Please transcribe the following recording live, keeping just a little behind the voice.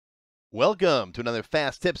Welcome to another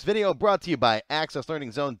Fast Tips video brought to you by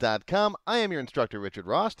AccessLearningZone.com. I am your instructor, Richard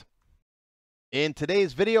Rost. In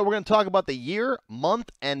today's video, we're going to talk about the year, month,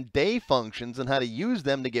 and day functions and how to use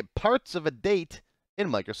them to get parts of a date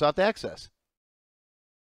in Microsoft Access.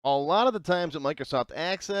 A lot of the times with Microsoft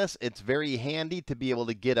Access, it's very handy to be able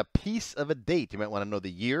to get a piece of a date. You might want to know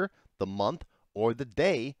the year, the month, or the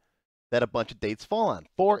day that a bunch of dates fall on.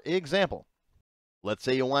 For example, let's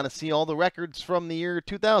say you want to see all the records from the year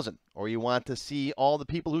 2000, or you want to see all the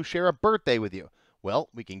people who share a birthday with you. Well,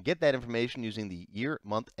 we can get that information using the year,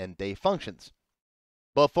 month, and day functions.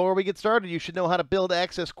 Before we get started, you should know how to build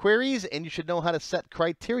Access queries, and you should know how to set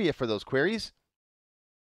criteria for those queries.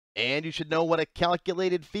 And you should know what a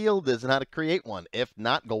calculated field is and how to create one. If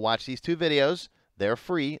not, go watch these two videos. They're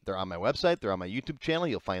free. They're on my website. They're on my YouTube channel.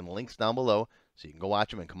 You'll find links down below, so you can go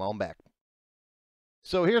watch them and come on back.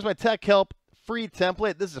 So here's my Tech Help free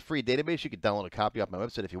template. This is a free database. You can download a copy off my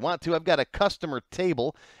website if you want to. I've got a customer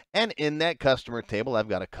table, and in that customer table, I've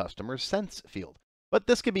got a customer sense field. But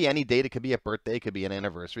this could be any date. It could be a birthday. It could be an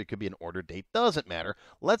anniversary. It could be an order date. Doesn't matter.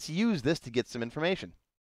 Let's use this to get some information.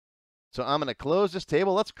 So I'm going to close this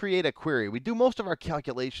table. Let's create a query. We do most of our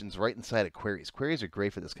calculations right inside of queries. Queries are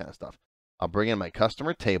great for this kind of stuff. I'll bring in my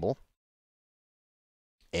customer table.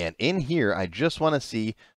 And in here, I just want to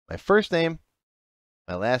see my first name,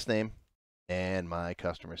 my last name, and my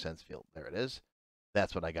customer sense field. There it is.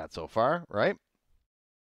 That's what I got so far, right?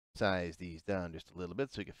 Size these down just a little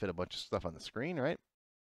bit so you can fit a bunch of stuff on the screen, right?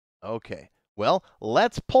 Okay. Well,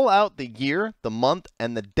 let's pull out the year, the month,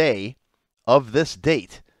 and the day of this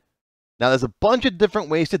date. Now, there's a bunch of different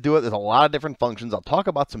ways to do it. There's a lot of different functions. I'll talk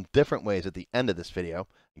about some different ways at the end of this video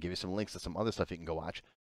and give you some links to some other stuff you can go watch.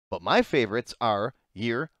 But my favorites are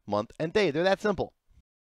year, month, and day. They're that simple.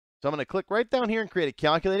 So I'm going to click right down here and create a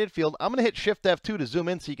calculated field. I'm going to hit Shift F2 to zoom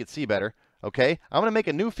in so you can see better. Okay, I'm going to make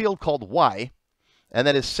a new field called Y, and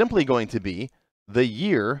that is simply going to be the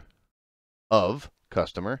year of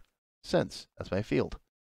customer sense. That's my field.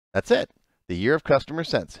 That's it. The year of customer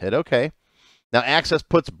sense. Hit OK. Now, Access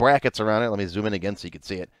puts brackets around it. Let me zoom in again so you can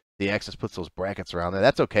see it. The Access puts those brackets around there.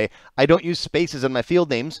 That's okay. I don't use spaces in my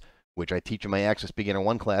field names, which I teach in my Access Beginner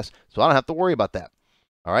 1 class, so I don't have to worry about that.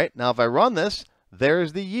 All right, now if I run this,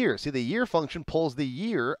 there's the year. See, the year function pulls the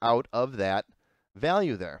year out of that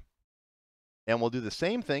value there. And we'll do the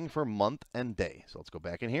same thing for month and day. So let's go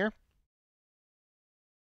back in here.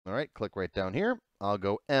 All right, click right down here. I'll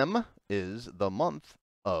go M is the month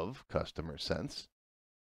of customer sense.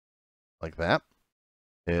 Like that.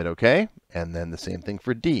 Hit OK. And then the same thing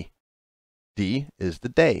for D. D is the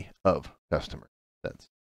day of customer sense.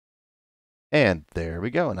 And there we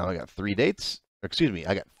go. Now I got 3 dates. Excuse me,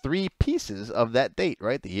 I got 3 pieces of that date,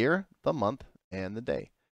 right? The year, the month, and the day.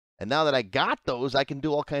 And now that I got those, I can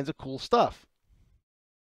do all kinds of cool stuff.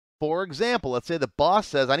 For example, let's say the boss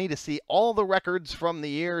says, I need to see all the records from the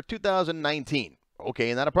year 2019.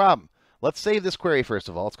 Okay, not a problem. Let's save this query first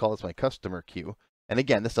of all. Let's call this my customer queue. And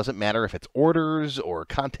again, this doesn't matter if it's orders or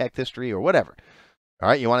contact history or whatever. All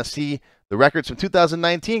right, you want to see the records from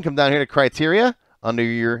 2019, come down here to criteria, under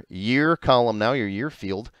your year column now, your year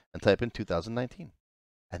field, and type in 2019.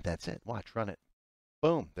 And that's it. Watch, run it.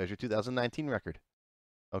 Boom, there's your 2019 record.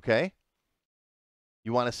 Okay?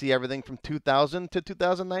 You want to see everything from 2000 to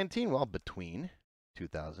 2019? Well, between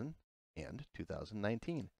 2000 and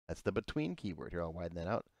 2019. That's the between keyword. Here, I'll widen that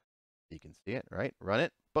out so you can see it, right? Run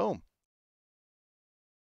it. Boom.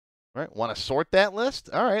 All right, want to sort that list?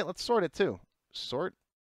 All right, let's sort it too. Sort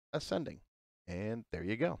ascending. And there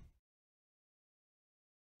you go.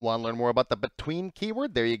 Want to learn more about the between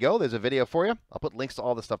keyword? There you go. There's a video for you. I'll put links to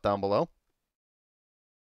all this stuff down below.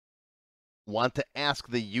 Want to ask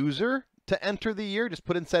the user to enter the year? Just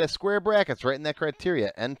put inside of square brackets right in that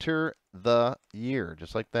criteria. Enter the year,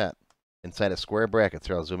 just like that. Inside of square brackets.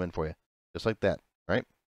 Here, I'll zoom in for you. Just like that, right?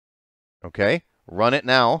 Okay, run it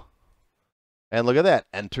now. And look at that.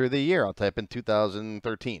 Enter the year. I'll type in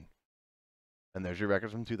 2013. And there's your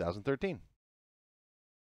records from 2013.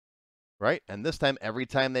 Right? And this time, every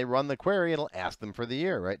time they run the query, it'll ask them for the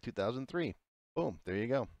year, right? 2003. Boom. There you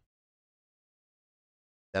go.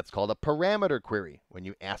 That's called a parameter query, when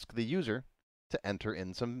you ask the user to enter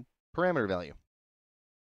in some parameter value.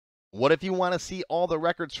 What if you want to see all the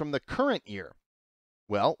records from the current year?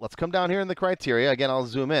 Well, let's come down here in the criteria. Again, I'll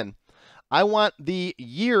zoom in. I want the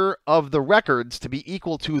year of the records to be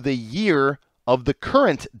equal to the year of the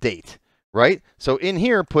current date, right? So in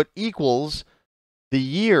here, put equals the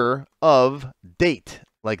year of date,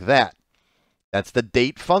 like that. That's the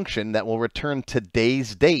date function that will return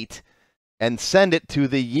today's date and send it to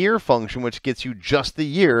the year function, which gets you just the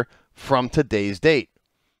year from today's date.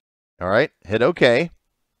 All right, hit OK.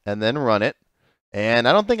 and then run it. And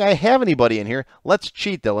I don't think I have anybody in here. Let's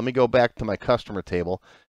cheat, though. Let me go back to my customer table.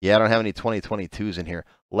 Yeah, I don't have any 2022s in here.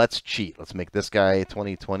 Let's cheat. Let's make this guy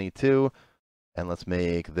 2022, and let's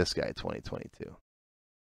make this guy 2022.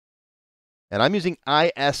 And I'm using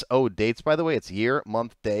ISO dates, by the way. It's year,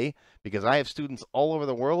 month, day, because I have students all over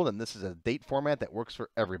the world, and this is a date format that works for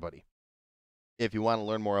everybody. If you want to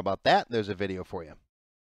learn more about that, there's a video for you.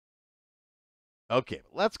 Okay,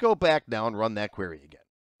 let's go back now and run that query again.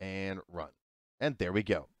 And run. And there we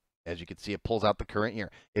go. As you can see, it pulls out the current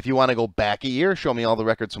year. If you want to go back a year, show me all the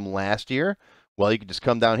records from last year, well, you can just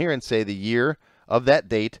come down here and say the year of that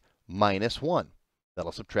date minus 1.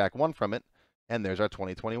 That'll subtract 1 from it, and there's our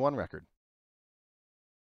 2021 record.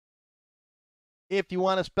 If you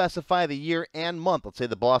want to specify the year and month, let's say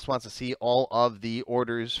the boss wants to see all of the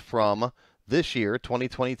orders from this year,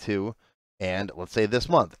 2022, and let's say this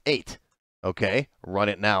month, 8. Okay, run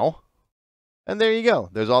it now. And there you go.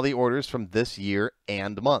 There's all the orders from this year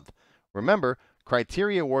and month. Remember,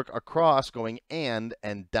 criteria work across going and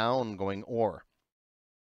down going or.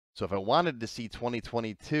 So if I wanted to see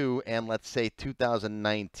 2022 and let's say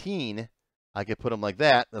 2019, I could put them like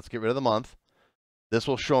that. Let's get rid of the month. This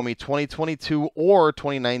will show me 2022 or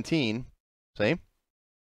 2019. See?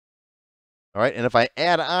 All right, and if I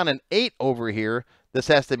add on an 8 over here, this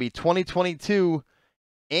has to be 2022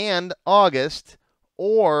 and August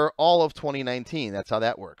or all of 2019. That's how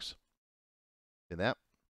that works. See that?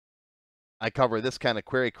 I cover this kind of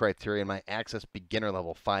query criteria in my Access Beginner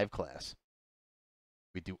Level 5 class.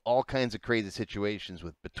 We do all kinds of crazy situations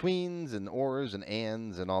with betweens and ors and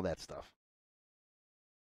ands and all that stuff.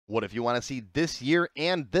 What if you want to see this year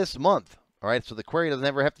and this month? All right, so the query doesn't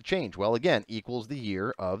ever have to change. Well, again, equals the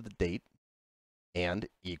year of the date and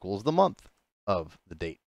equals the month of the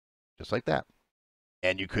date, just like that.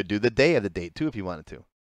 And you could do the day of the date, too, if you wanted to.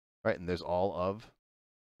 Right, and there's all of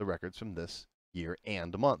the records from this year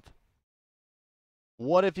and month.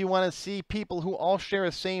 What if you want to see people who all share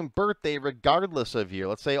the same birthday regardless of year?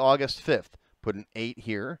 Let's say August 5th. Put an 8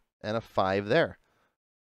 here and a 5 there.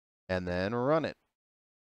 And then run it.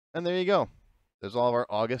 And there you go. There's all of our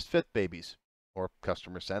August 5th babies, or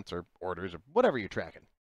customer cents, or orders, or whatever you're tracking.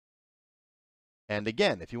 And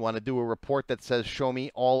again, if you want to do a report that says, show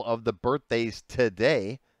me all of the birthdays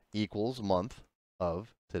today, equals month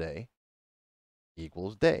of today,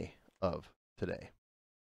 equals day of today.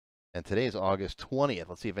 And today is August 20th.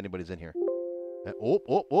 Let's see if anybody's in here.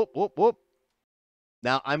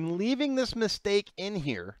 Now, I'm leaving this mistake in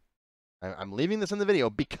here. I'm leaving this in the video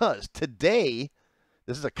because today,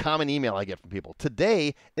 this is a common email I get from people.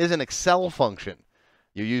 Today is an Excel function.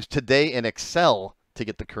 You use today in Excel to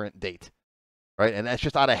get the current date. Right? And that's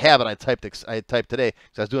just out of habit. I typed today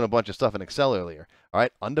because I was doing a bunch of stuff in Excel earlier. All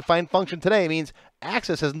right? Undefined function today means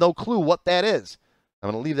Access has no clue what that is. I'm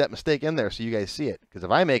going to leave that mistake in there so you guys see it. Because if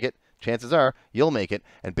I make it, chances are you'll make it.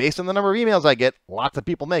 And based on the number of emails I get, lots of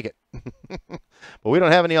people make it. But we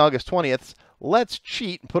don't have any August 20th. Let's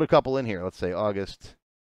cheat and put a couple in here. Let's say August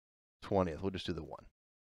 20th. We'll just do the 1.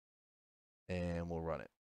 And we'll run it.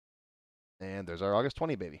 And there's our August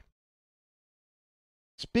 20 baby.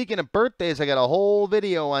 Speaking of birthdays, I got a whole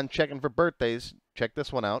video on checking for birthdays. Check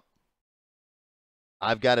this one out.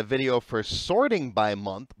 I've got a video for sorting by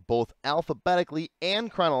month, both alphabetically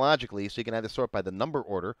and chronologically, so you can either sort by the number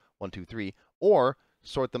order, 1, 2, 3, or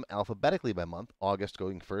sort them alphabetically by month, August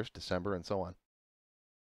going first, December, and so on.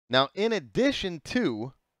 Now, in addition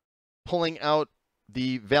to pulling out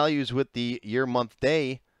the values with the year, month,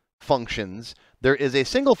 day functions, there is a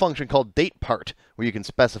single function called datePart, where you can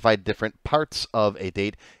specify different parts of a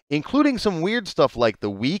date, including some weird stuff like the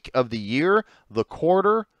week of the year, the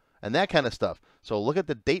quarter, and that kind of stuff. So look at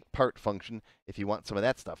the datePart function if you want some of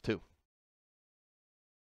that stuff too.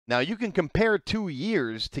 Now you can compare 2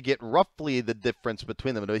 years to get roughly the difference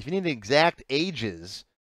between them. But if you need exact ages,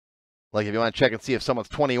 like if you want to check and see if someone's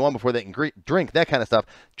 21 before they can drink, that kind of stuff,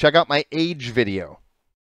 check out my age video.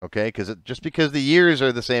 Okay, because just because the years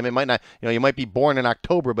are the same, it might not, you might be born in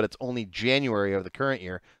October, but it's only January of the current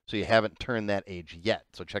year, so you haven't turned that age yet.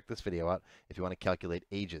 So check this video out if you want to calculate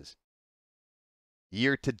ages.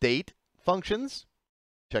 Year-to-date functions,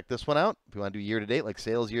 check this one out. If you want to do year-to-date, like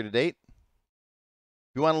sales year-to-date.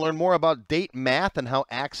 If you want to learn more about date math and how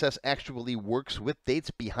Access actually works with dates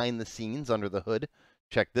behind the scenes under the hood,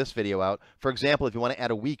 check this video out. For example, if you want to add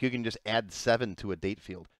a week, you can just add 7 to a date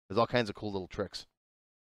field. There's all kinds of cool little tricks.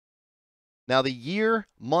 Now, the year,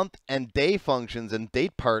 month, and day functions in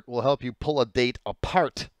datePart will help you pull a date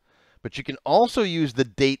apart. But you can also use the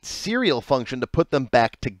date serial function to put them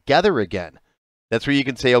back together again. That's where you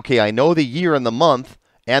can say, okay, I know the year and the month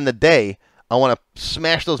and the day. I want to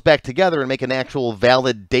smash those back together and make an actual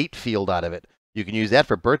valid date field out of it. You can use that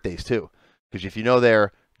for birthdays too, because if you know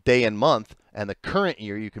their day and month and the current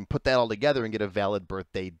year, you can put that all together and get a valid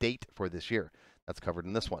birthday date for this year. That's covered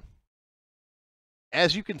in this one.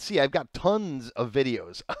 As you can see, I've got tons of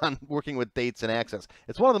videos on working with dates and access.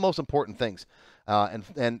 It's one of the most important things.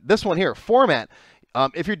 And this one here, format.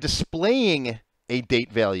 If you're displaying a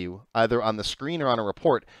date value either on the screen or on a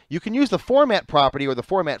report, you can use the format property or the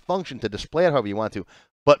format function to display it however you want to.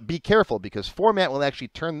 But be careful, because format will actually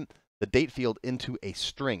turn the date field into a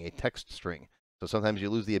string, a text string. So sometimes you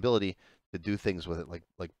lose the ability to do things with it,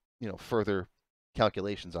 like further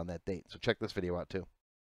calculations on that date. So check this video out too.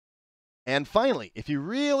 And finally, if you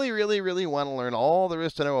really, really, really want to learn all there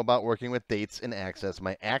is to know about working with dates in Access,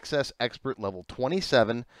 my Access Expert Level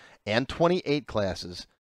 27 and 28 classes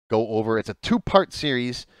go over. It's a two-part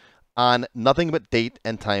series on nothing but date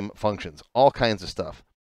and time functions, all kinds of stuff.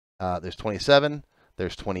 There's 27,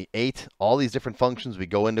 there's 28, all these different functions. We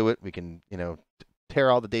go into it. We can,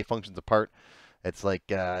 tear all the date functions apart. It's like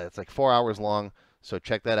 4 hours long, so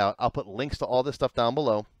check that out. I'll put links to all this stuff down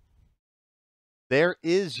below. There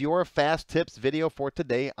is your Fast Tips video for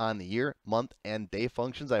today on the year, month, and day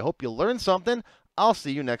functions. I hope you learned something. I'll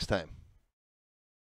see you next time.